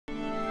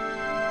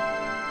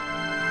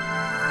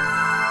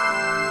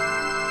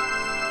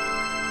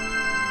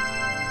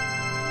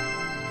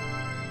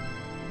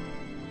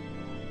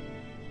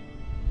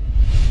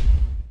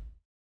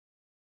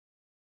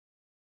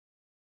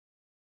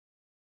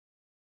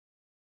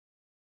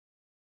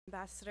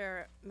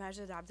Ambassador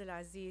Maged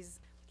Abdelaziz,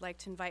 would like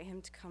to invite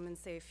him to come and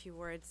say a few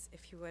words,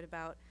 if you would,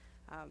 about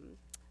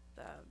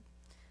the,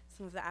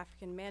 some of the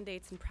African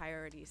mandates and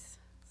priorities.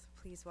 So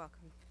please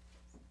welcome.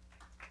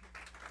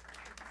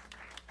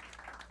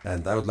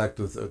 And I would like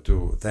to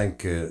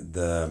thank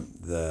the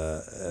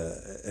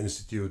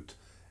Institute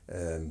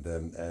and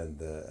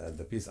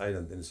the Peace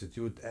Island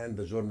Institute and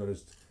the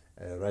journalists,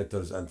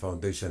 writers, and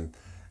foundation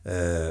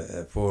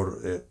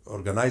for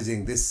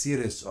organizing this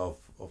series of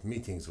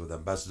meetings with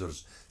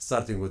ambassadors,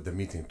 starting with the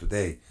meeting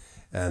today.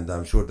 And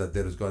I'm sure that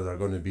there are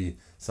going to be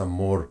some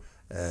more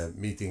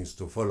meetings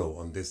to follow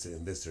on this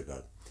in this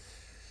regard.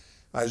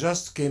 I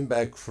just came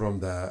back from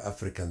the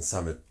African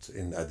Summit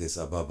in Addis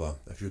Ababa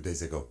a few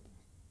days ago.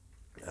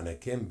 And I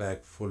came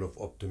back full of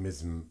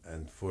optimism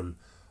and full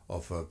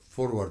of a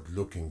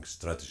forward-looking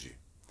strategy.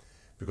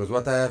 Because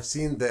what I have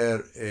seen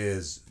there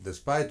is,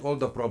 despite all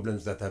the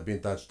problems that have been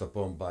touched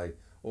upon by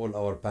all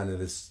our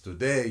panelists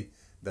today,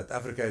 that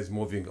Africa is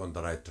moving on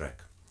the right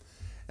track.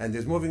 And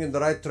is moving in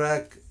the right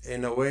track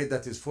in a way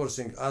that is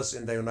forcing us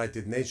in the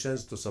United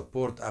Nations to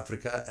support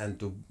Africa and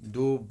to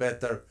do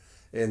better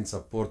in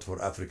support for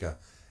Africa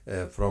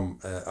from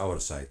our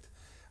side.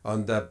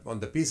 On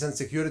the peace and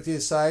security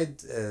side,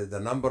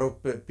 the number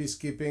of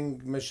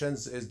peacekeeping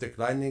missions is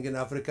declining in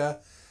Africa.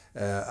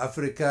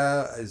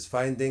 Africa is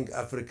finding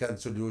African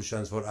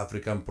solutions for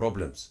African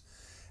problems.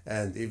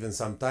 And even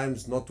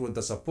sometimes not with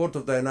the support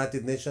of the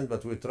United Nations,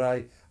 but we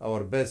try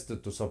our best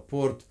to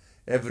support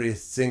every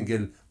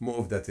single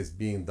move that is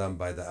being done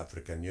by the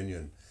African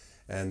Union.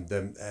 And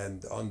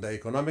on the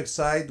economic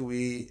side,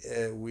 we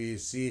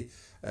see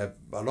a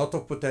lot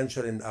of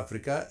potential in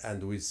Africa,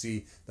 and we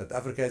see that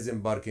Africa is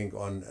embarking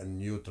on a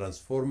new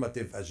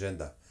transformative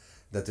agenda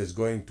that is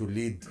going to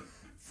lead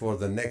for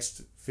the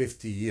next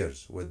 50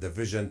 years with the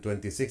Vision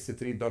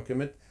 2063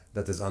 document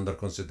that is under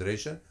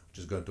consideration, which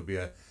is going to be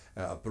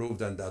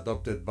approved and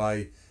adopted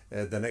by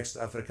the next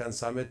African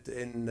Summit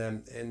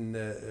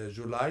in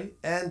July,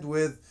 and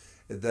with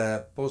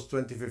the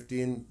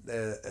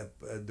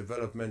post-2015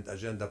 development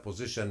agenda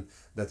position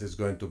that is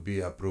going to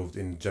be approved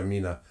in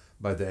Jamina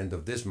by the end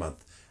of this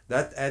month.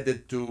 That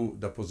added to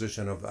the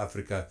position of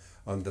Africa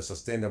on the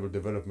Sustainable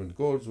Development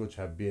Goals, which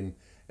have been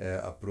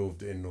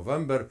approved in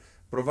November,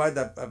 provide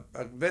a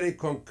very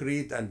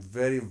concrete and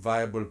very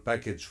viable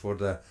package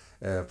for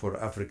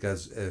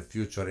Africa's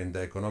future in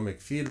the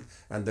economic field,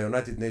 and the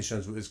United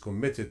Nations is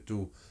committed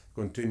to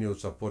continue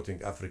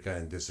supporting Africa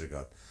in this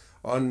regard.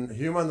 On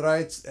human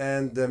rights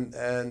and good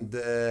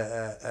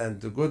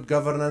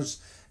governance,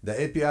 the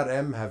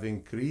APRM have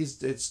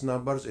increased its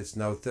numbers. It's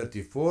now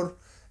 34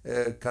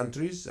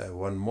 countries.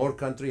 One more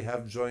country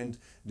have joined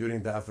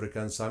during the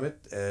African Summit.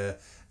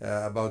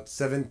 About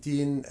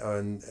 17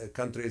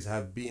 countries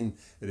have been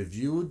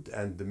reviewed,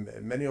 and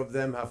many of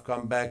them have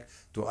come back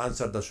to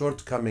answer the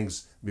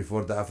shortcomings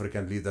before the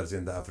African leaders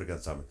in the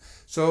African Summit.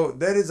 So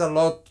there is a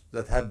lot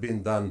that have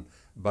been done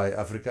by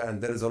Africa,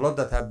 and there is a lot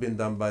that have been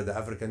done by the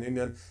African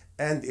Union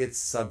and its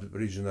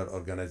sub-regional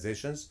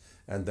organizations,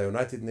 and the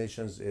United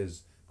Nations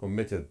is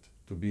committed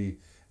to be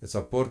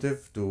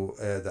supportive to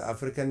the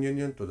African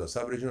Union, to the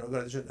sub-regional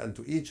organization, and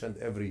to each and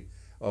every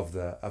of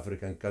the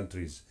African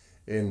countries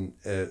in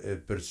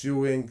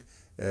pursuing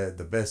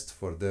the best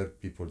for their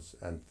peoples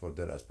and for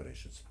their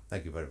aspirations.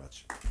 Thank you very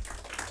much.